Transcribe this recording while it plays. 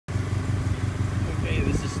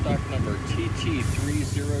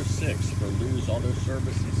TT306 for Lews Auto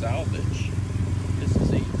Service and Salvage. This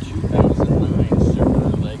is a 2009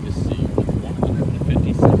 Subaru Legacy with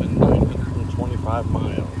 157,925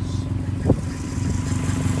 miles.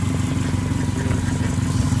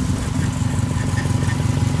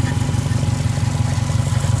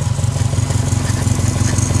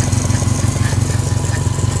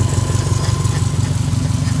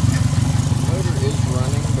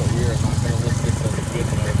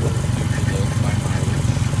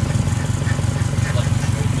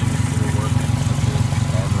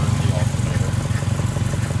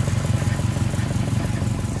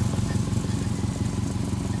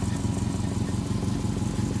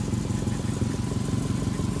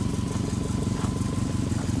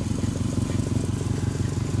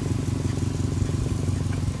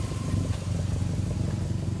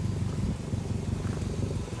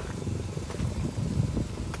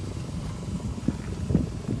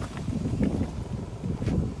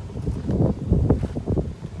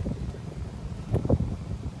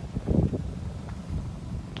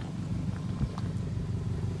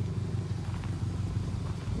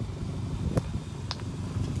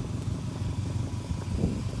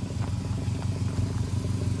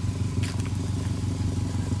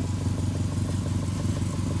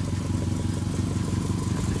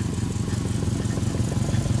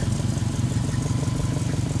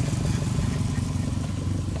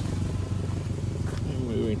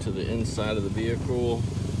 To the inside of the vehicle.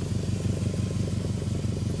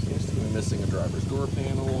 Seems to be missing a driver's door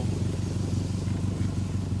panel.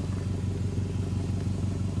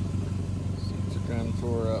 Seats are kind of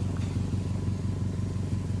tore up.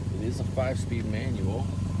 It is a 5-speed manual.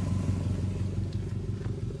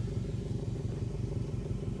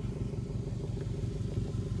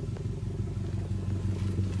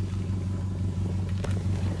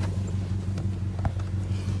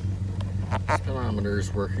 Speedometer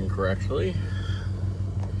is working correctly.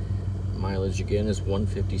 Mileage again is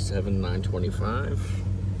 157,925.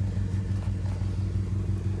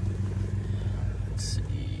 Let's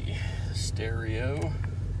see, stereo.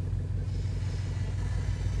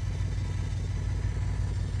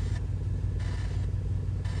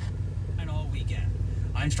 And all weekend.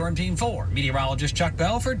 I'm Storm Team 4, meteorologist Chuck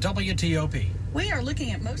Bell for WTOP. We are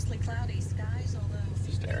looking at mostly cloudy skies, although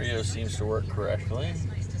Stereo seems to work correctly.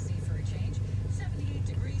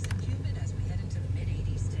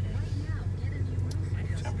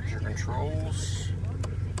 Temperature controls.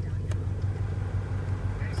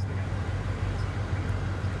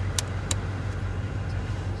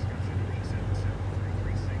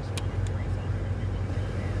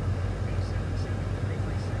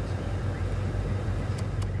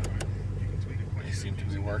 They seem to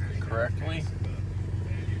be working correctly.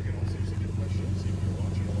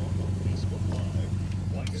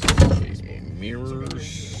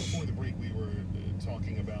 Mirrors. Before the break, we were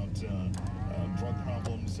talking about drug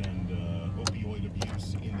problems and opioid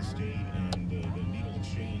abuse in the state, and the needle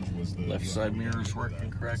exchange was the left side mirrors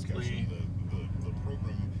working correctly. The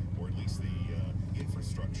program, or at least the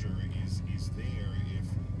infrastructure, is there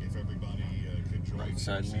if everybody could join. Right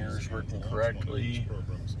side mirrors working correctly.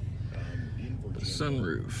 The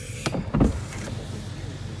sunroof.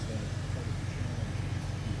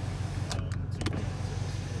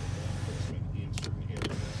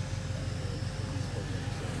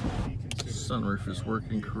 Sunroof is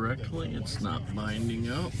working correctly. It's not binding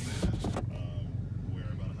up.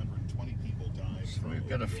 So we've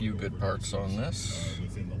got a few good parts on this.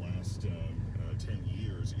 Within the last 10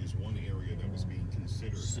 years is one area that was being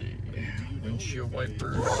considered. Let's see. Windshield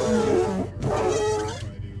wipers.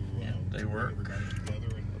 Yeah, they work.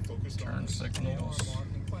 Turn signals.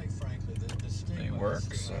 They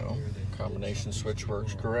work, so combination switch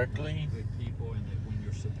works correctly.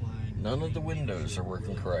 None of the windows are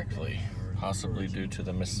working correctly, possibly due to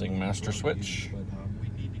the missing master switch,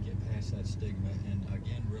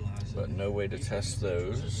 but no way to test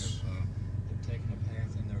those.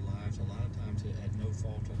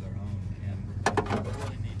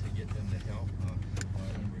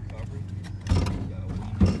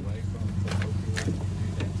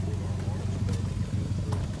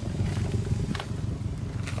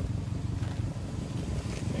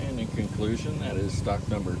 In conclusion, that is stock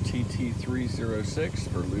number TT306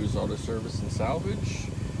 for Lews Auto Service and Salvage,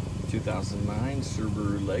 2009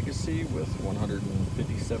 Subaru Legacy with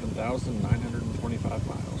 157,925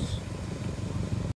 miles.